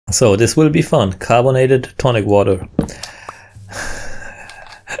So this will be fun. Carbonated tonic water.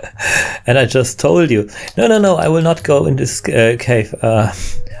 And I just told you, no, I will not go in this cave.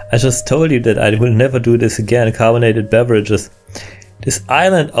 I just told you that I will never do this again. Carbonated beverages. This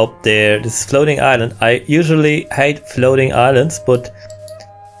island up there, this floating island. I usually hate floating islands, but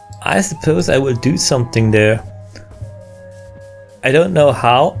I suppose I will do something there. I don't know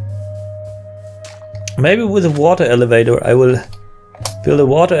how. Maybe with a water elevator. I will build a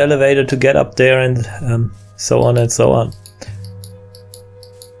water elevator to get up there, and so on and so on.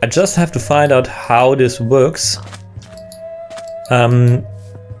 I just have to find out how this works.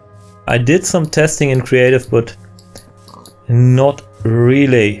 I did some testing in creative, but not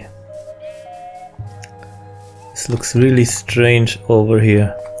really. This looks really strange over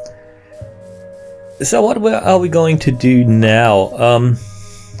here. So what are we going to do now?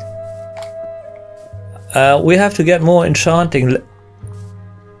 We have to get more enchanting.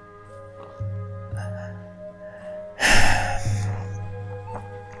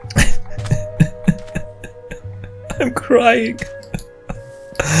 I'm crying.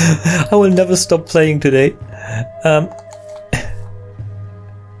 I will never stop playing today.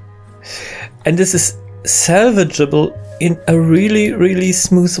 And this is salvageable in a really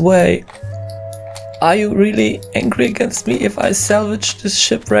smooth way. Are you really angry against me if I salvage this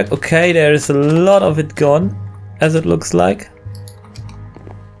shipwreck? Okay, there is a lot of it gone, as it looks like.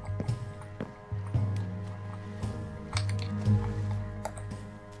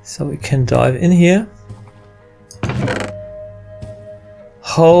 So we can dive in here.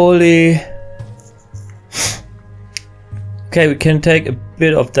 Holy. Okay, we can take a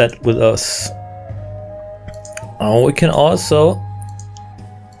bit of that with us. We can also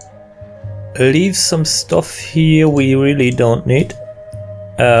leave some stuff here we really don't need.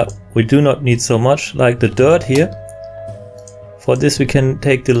 We do not need so much, like the dirt here. For this we can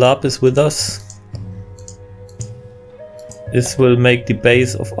take the lapis with us. This will make the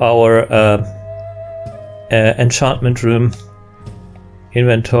base of our enchantment room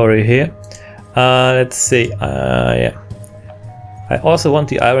inventory here. Let's see. Yeah. I also want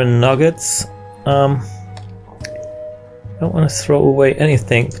the iron nuggets. I don't want to throw away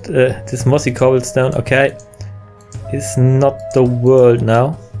anything. But, this mossy cobblestone, okay, is not the world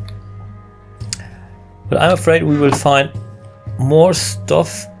now. But I'm afraid we will find more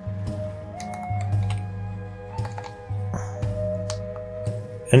stuff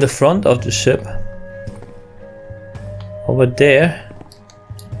in the front of the ship. Over there.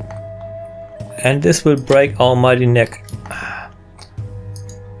 And this will break our mighty neck.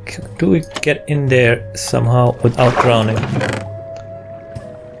 Do we get in there somehow without drowning?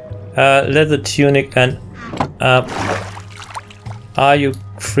 Leather tunic and... are you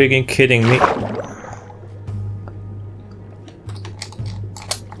freaking kidding me?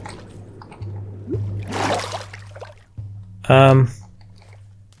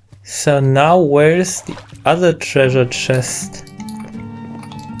 So now where's the other treasure chest?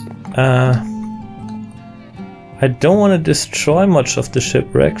 I don't want to destroy much of the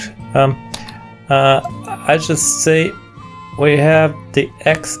shipwreck. I just say we have the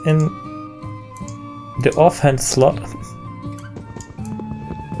X in the offhand slot.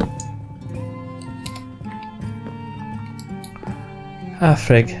 Ah,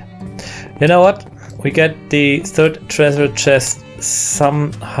 frig. You know what? We get the third treasure chest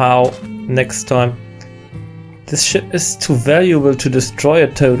somehow next time. This ship is too valuable to destroy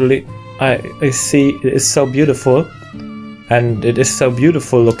it totally. I see it is so beautiful, and it is so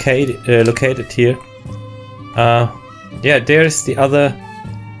beautiful located here. Yeah, there's the other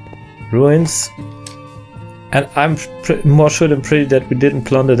ruins, and I'm more sure than pretty that we didn't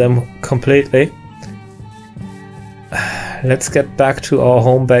plunder them completely. Let's get back to our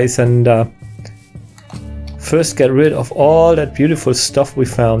home base and first get rid of all that beautiful stuff we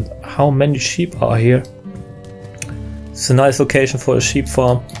found. How many sheep are here? It's a nice location for a sheep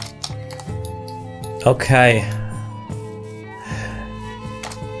farm. Okay.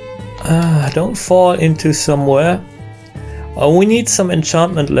 Don't fall into somewhere. We need some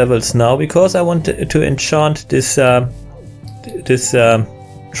enchantment levels now, because I want to enchant this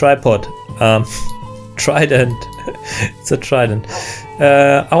tripod. Trident. It's a trident.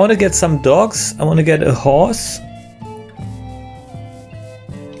 I want to get some dogs. I want to get a horse.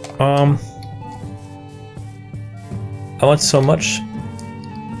 I want so much.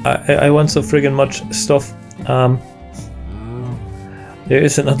 I want so friggin' much stuff. There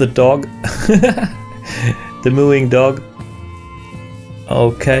is another dog. The mooing dog.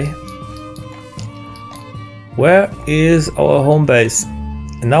 Okay. Where is our home base?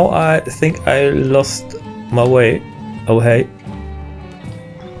 Now I think I lost my way. Oh hey.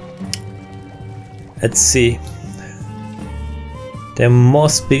 Let's see. There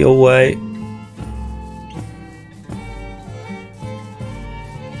must be a way.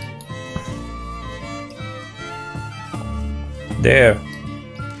 There.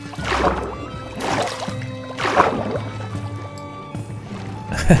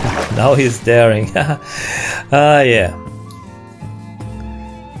 Now he's daring. Yeah.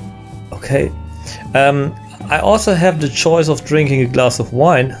 Okay. I also have the choice of drinking a glass of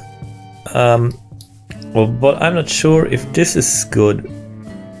wine. Well, but I'm not sure if this is good.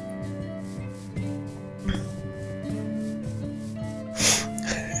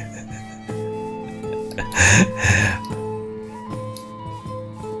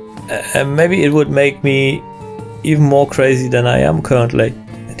 Maybe it would make me even more crazy than I am currently.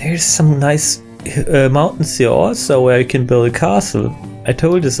 There's some nice mountains here also where you can build a castle. I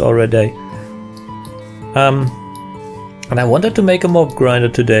told this already. And I wanted to make a mob grinder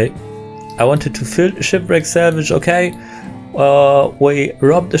today. I wanted to fill shipwreck salvage. Okay, we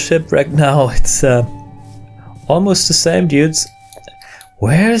robbed the shipwreck now. It's almost the same, dudes.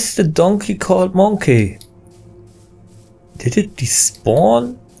 Where's the donkey called Monkey? Did it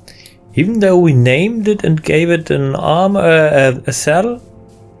despawn? Even though we named it and gave it an arm, a saddle?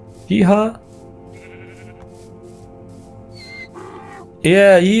 Yeehaw!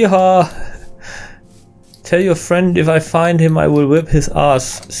 Yeah, yeehaw! Tell your friend if I find him I will whip his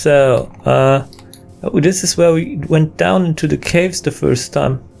ass. So, oh, this is where we went down into the caves the first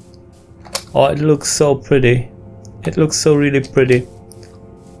time. Oh, it looks so pretty. It looks so really pretty.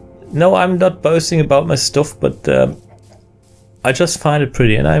 No, I'm not boasting about my stuff, but I just find it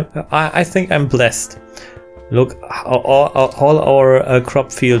pretty, and I think I'm blessed. Look, all our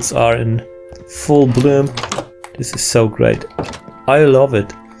crop fields are in full bloom. This is so great. I love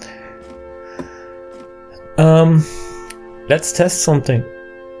it. Let's test something.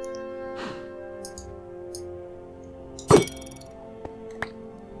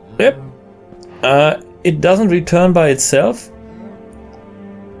 Yep. It doesn't return by itself.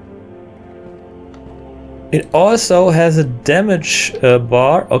 It also has a damage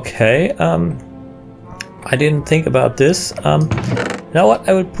bar. Okay. I didn't think about this. Now what?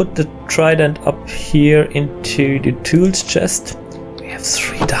 I will put the trident up here into the tools chest. We have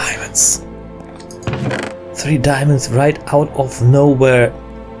 3 diamonds. 3 diamonds right out of nowhere.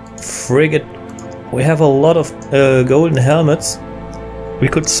 Frigate. We have a lot of golden helmets. We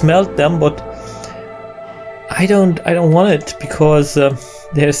could smelt them, but I don't want it because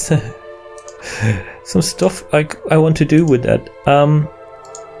there's some stuff I want to do with that.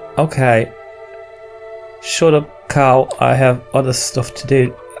 Okay. Shut up, cow. I have other stuff to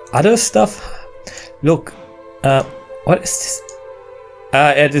do. Other stuff? Look. What is this?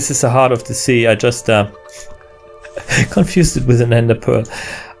 Yeah, this is the heart of the sea. I just confused it with an ender pearl.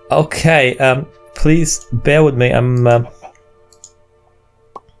 Okay. Please bear with me. I'm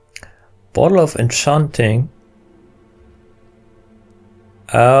bottle of enchanting.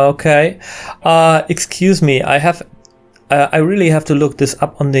 Okay. Excuse me. I really have to look this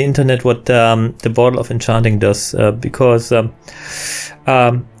up on the internet what the bottle of enchanting does because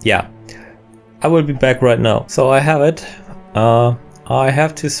yeah, I will be back right now. So I have it. I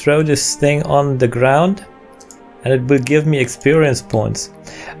have to throw this thing on the ground and it will give me experience points.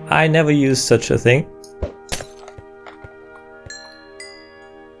 I never used such a thing.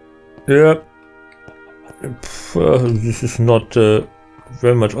 Yep. This is not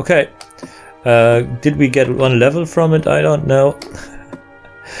very much. Okay. Did we get 1 level from it? I don't know.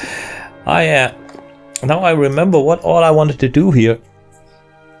 Yeah. Now I remember what all I wanted to do here.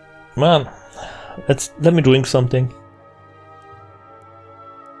 Man, let me drink something.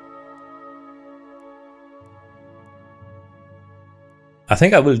 I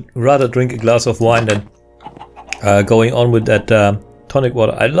think I will rather drink a glass of wine than going on with that tonic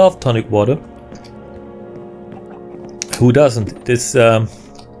water. I love tonic water. Who doesn't? This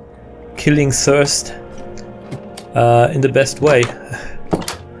killing thirst in the best way.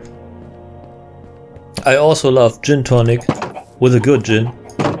 I also love gin tonic with a good gin,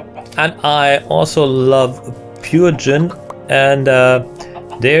 and I also love pure gin, and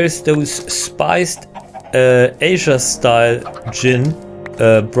there's those spiced Asia style gin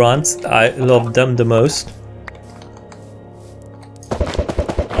brands. I love them the most.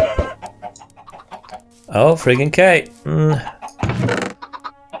 Oh, friggin' K.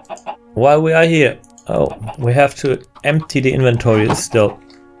 While we are here. Oh, we have to empty the inventory still.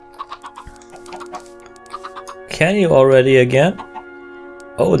 Can you already again?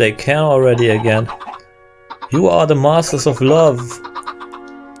 Oh, they can already again. You are the masters of love.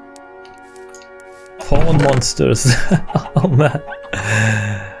 Porn monsters. Oh man.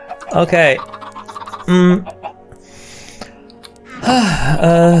 Okay.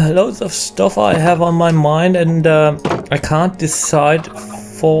 Loads of stuff I have on my mind, and I can't decide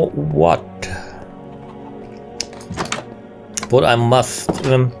for what. But I must.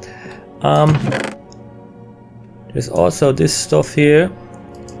 There's also this stuff here.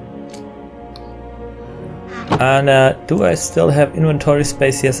 And do I still have inventory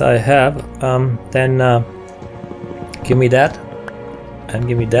space? Yes, I have. Then give me that. And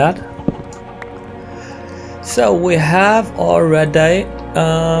give me that. So we have already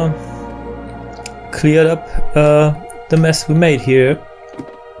cleared up the mess we made here.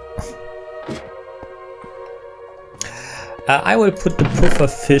 I will put the puffer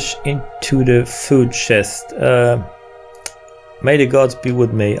fish into the food chest. May the gods be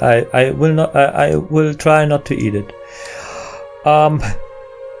with me. I will not. I will try not to eat it. I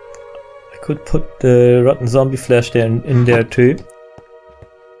could put the rotten zombie flesh there in there too.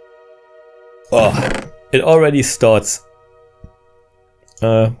 Oh, it already starts.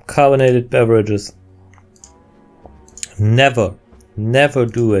 Carbonated beverages. Never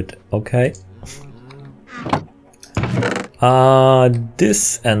do it. Okay.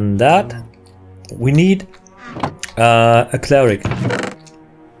 This and that. We need a cleric.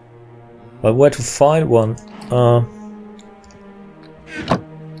 But where to find one?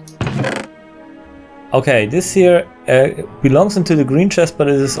 Okay, this here belongs into the green chest, but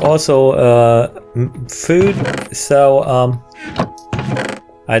it is also food. So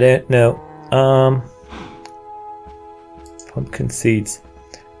I don't know. Pumpkin seeds.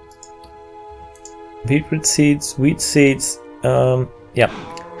 Beetroot seeds, wheat seeds, yeah.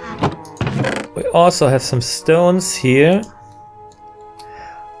 We also have some stones here.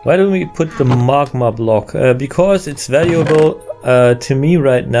 Why don't we put the magma block? Because it's valuable to me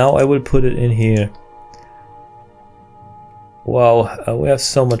right now, I will put it in here. Wow, we have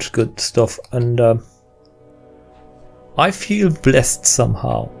so much good stuff, and I feel blessed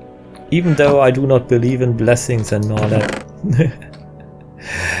somehow. Even though I do not believe in blessings and all that.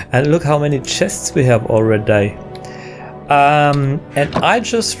 And look how many chests we have already. And I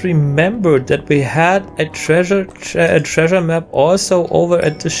just remembered that we had a treasure map also over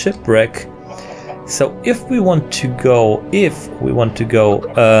at the shipwreck. So if we want to go,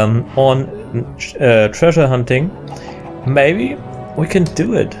 on treasure hunting, maybe we can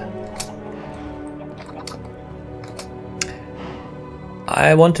do it.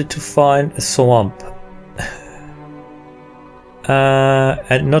 I wanted to find a swamp.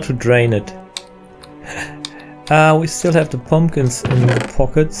 And not to drain it. We still have the pumpkins in the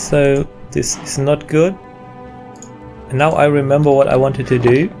pocket, so this is not good. And now I remember what I wanted to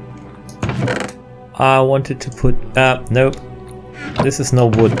do. I wanted to put... nope. This is no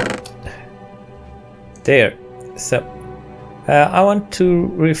wood. There. So, I want to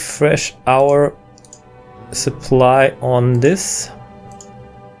refresh our supply on this.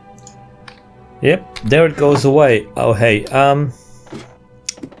 Yep, there it goes away. Oh hey,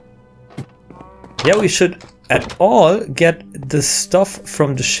 yeah, we should at all get the stuff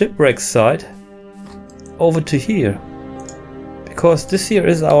from the shipwreck side over to here. Because this here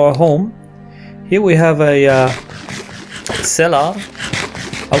is our home. Here we have a cellar.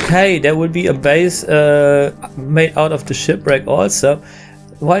 Okay, there will be a base made out of the shipwreck also.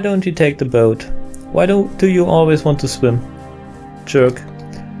 Why don't you take the boat? Why do you always want to swim? Jerk.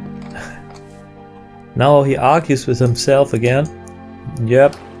 Now he argues with himself again.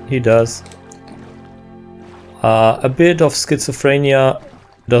 Yep, he does. A bit of schizophrenia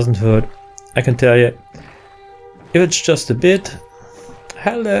doesn't hurt, I can tell you. If it's just a bit.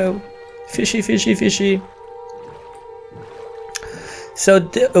 Hello, fishy, fishy, fishy. So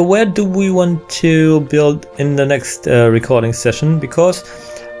where do we want to build in the next recording session? Because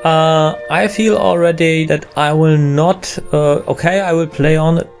I feel already that I will not... okay, I will play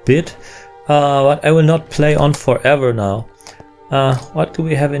on a bit. But I will not play on forever now. What do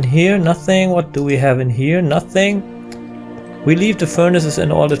we have in here? Nothing. What do we have in here? Nothing. We leave the furnaces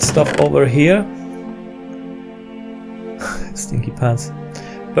and all that stuff over here. Stinky pants.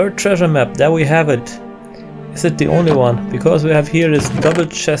 Bird treasure map. There we have it. Is it the only one? Because we have here this double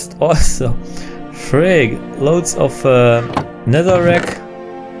chest also. Frig. Loads of netherrack.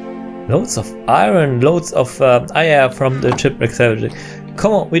 Loads of iron. Loads of... yeah, from the shipwreck salvaging.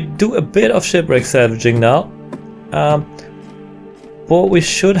 Come on, we do a bit of shipwreck salvaging now. But we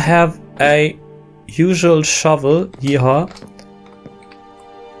should have a usual shovel. Yeehaw.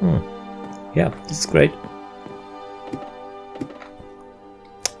 Yeah, this is great.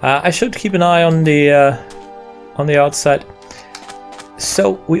 I should keep an eye on the outside.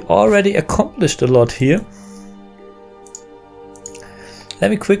 So we already accomplished a lot here. Let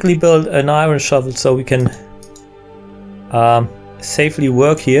me quickly build an iron shovel so we can safely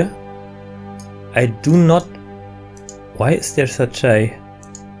work here. I do not... Why is there such a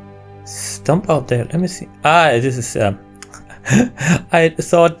stump out there? Let me see. Ah, this is... I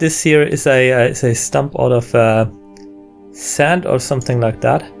thought this here is a stump out of sand or something like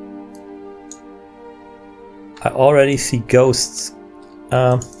that. I already see ghosts.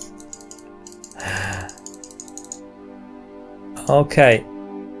 Okay,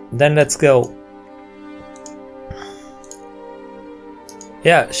 then let's go.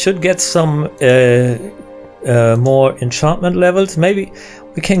 Yeah, should get some more enchantment levels. Maybe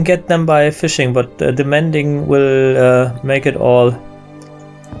we can get them by fishing, but the mending will make it all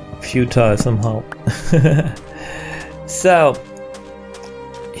futile somehow. So,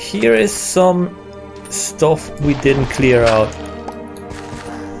 here is some stuff we didn't clear out.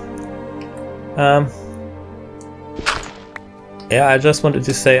 Yeah, I just wanted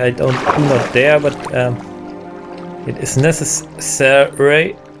to say I do not dare, but it is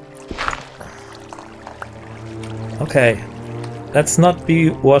necessary. Okay, let's not be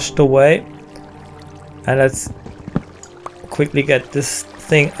washed away, and let's quickly get this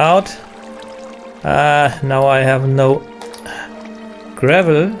thing out. Now I have no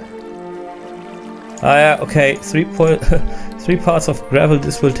gravel. Yeah, okay, 3 parts of gravel.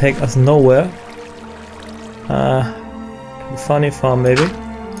 This will take us nowhere. Funny farm maybe.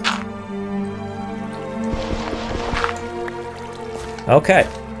 Okay.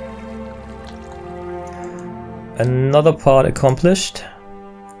 Another part accomplished.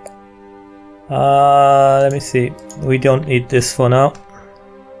 Let me see. We don't need this for now.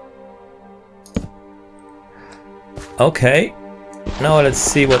 Okay. Now let's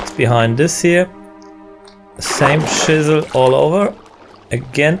see what's behind this here. Same chisel all over.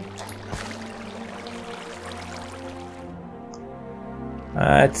 Again.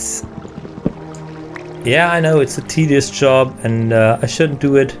 It's... Yeah, I know it's a tedious job and I shouldn't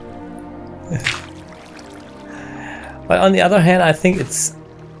do it. But on the other hand, I think it's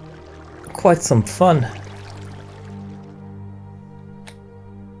quite some fun.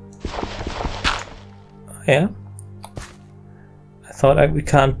 Yeah. I thought we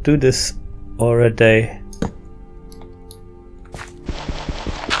can't do this already.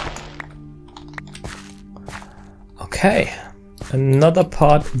 Okay. Another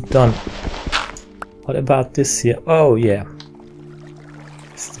part done. What about this here? Oh yeah.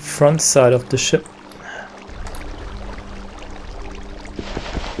 It's the front side of the ship.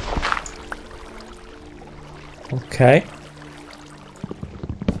 Okay.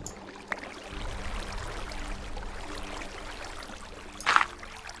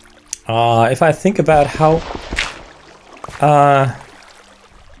 If I think about how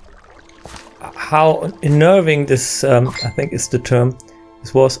unnerving this, I think is the term,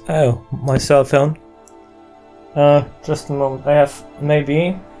 this was. Oh, my cell phone. Just a moment. I have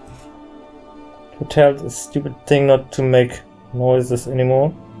maybe to tell this stupid thing not to make noises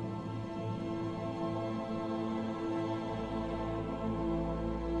anymore.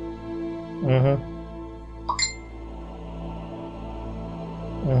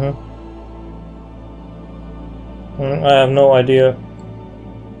 I have no idea.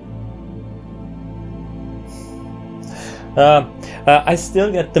 I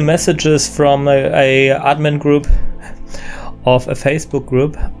still get the messages from a admin group of a Facebook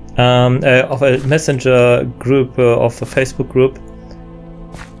group, of a messenger group of a Facebook group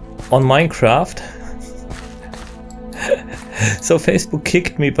on Minecraft. So Facebook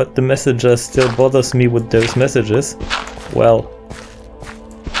kicked me, but the messenger still bothers me with those messages. Well.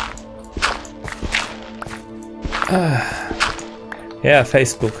 Yeah,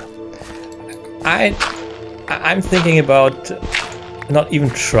 Facebook. I'm thinking about not even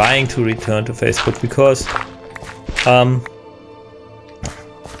trying to return to Facebook because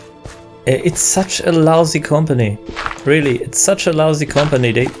it's such a lousy company. Really, it's such a lousy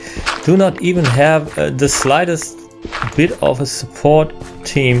company. They do not even have the slightest bit of a support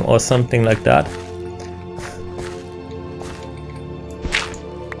team or something like that.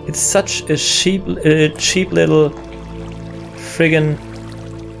 It's such a cheap little friggin'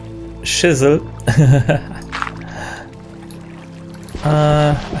 shizzle.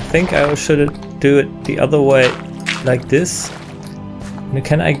 I think I should do it the other way, like this.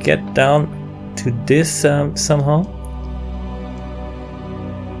 Can I get down to this somehow?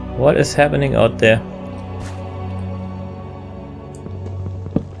 What is happening out there?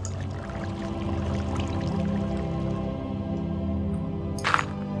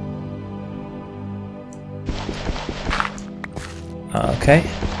 Okay.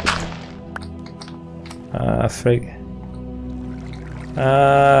 Frig.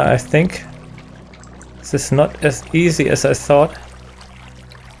 I think this is not as easy as I thought.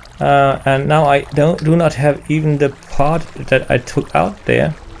 And now I do not have even the part that I took out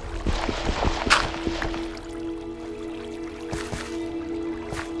there.